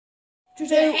to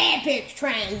do epic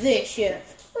transition.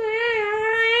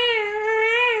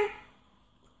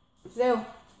 So,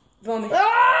 filming Goat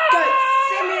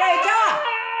Simulator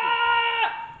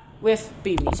with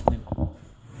BB's Swim.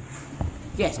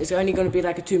 Yes, it's only going to be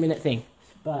like a 2-minute thing,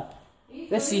 but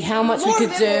let's see how much we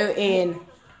could do in.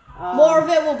 More of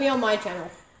it will be on my channel.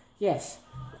 Yes,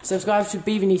 subscribe to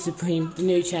BB Supreme, the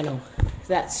new channel.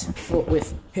 That's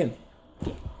with him.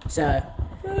 So,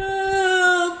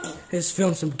 let's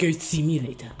film some Goat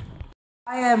Simulator.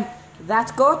 I am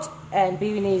that goat, and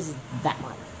BB is that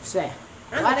one. So,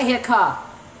 right here, car.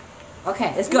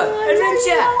 Okay, let's go.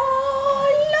 Adventure!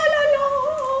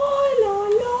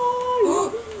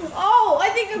 Oh, I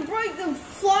think I broke the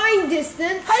flying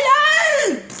distance.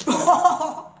 Hello!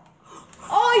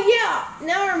 Oh yeah,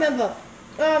 now I remember.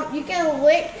 You can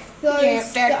lick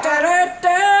those.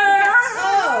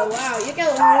 Oh wow, you can.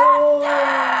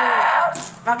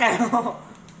 Okay.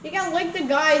 You can lick the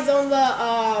guys on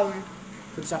the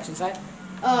Construction site.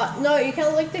 No, you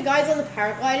can lick the guys on the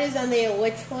paragliders, and they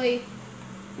literally.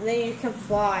 Then you can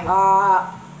fly.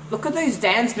 Look at those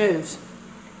dance moves.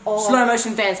 Oh. Slow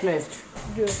motion dance moves.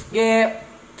 Yeah.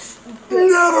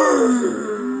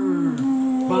 Never.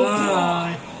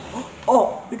 Bye.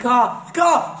 Oh, the car.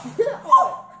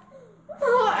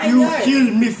 You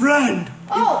killed me friend.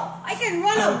 Oh, I can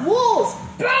run up walls.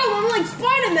 Boom! I'm like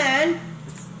Spider-Man.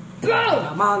 Boom!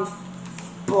 Come on.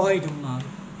 Spider-Man.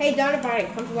 Hey, Donabody,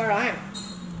 come to where I am.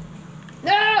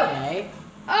 No! Okay.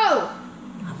 Oh!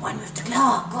 I'm one with the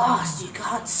glass. You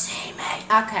can't see me.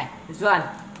 Okay, let's run.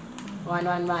 Run.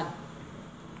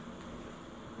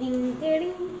 Ding, ding,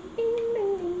 ding, ding,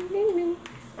 ding, ding, ding.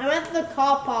 I'm at the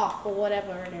car park or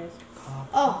whatever it is.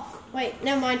 Oh, wait,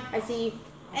 never mind. I see you.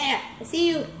 I see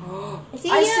you. I see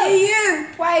you.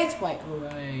 Wait.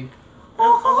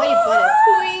 Oh, where you put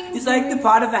it? It's like the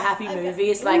part of a happy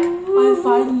movie. It's like, I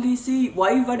finally see.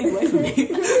 Why are you running away from me?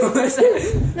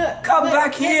 No, Come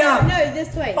back here. No,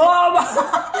 this way. Oh my.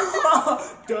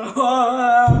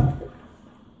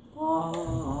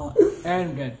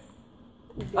 I'm dead.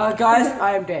 Guys,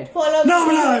 I am dead. Follow No,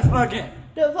 me. I'm alive. Okay.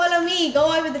 No, follow me.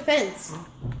 Go over the fence.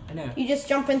 I know. You just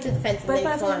jump into the fence and then you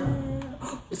climb.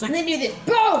 It's And like then do this.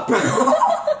 Boom!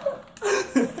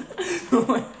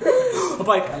 a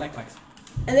bike. I like bikes.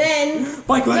 And then...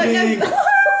 Bike riding.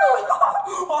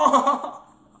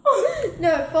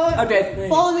 No, I'm dead.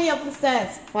 follow me up the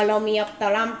stairs. Follow me up the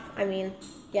ramp. I mean,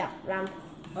 yeah, ramp.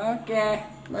 Okay.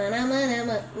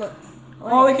 Mana.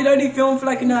 Oh, we can only film for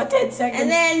like 10 seconds. And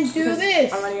then do because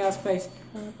this. I'm running out of space.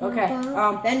 Okay.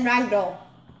 Then ragdoll.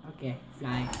 Okay.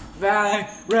 Fly.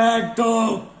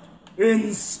 Ragdoll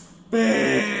in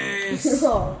space.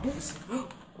 Whoa,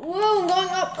 I'm going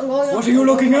up. What are you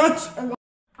looking at?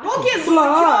 Rocket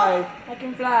Fly! I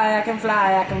can fly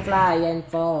and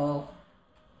fall.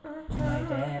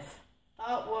 Death.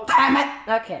 Oh, well. Damn it!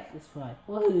 Okay, let's fly.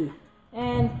 Woohoo.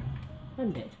 And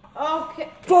I'm dead. Okay.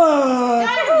 Fuck!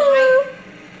 Dynamite!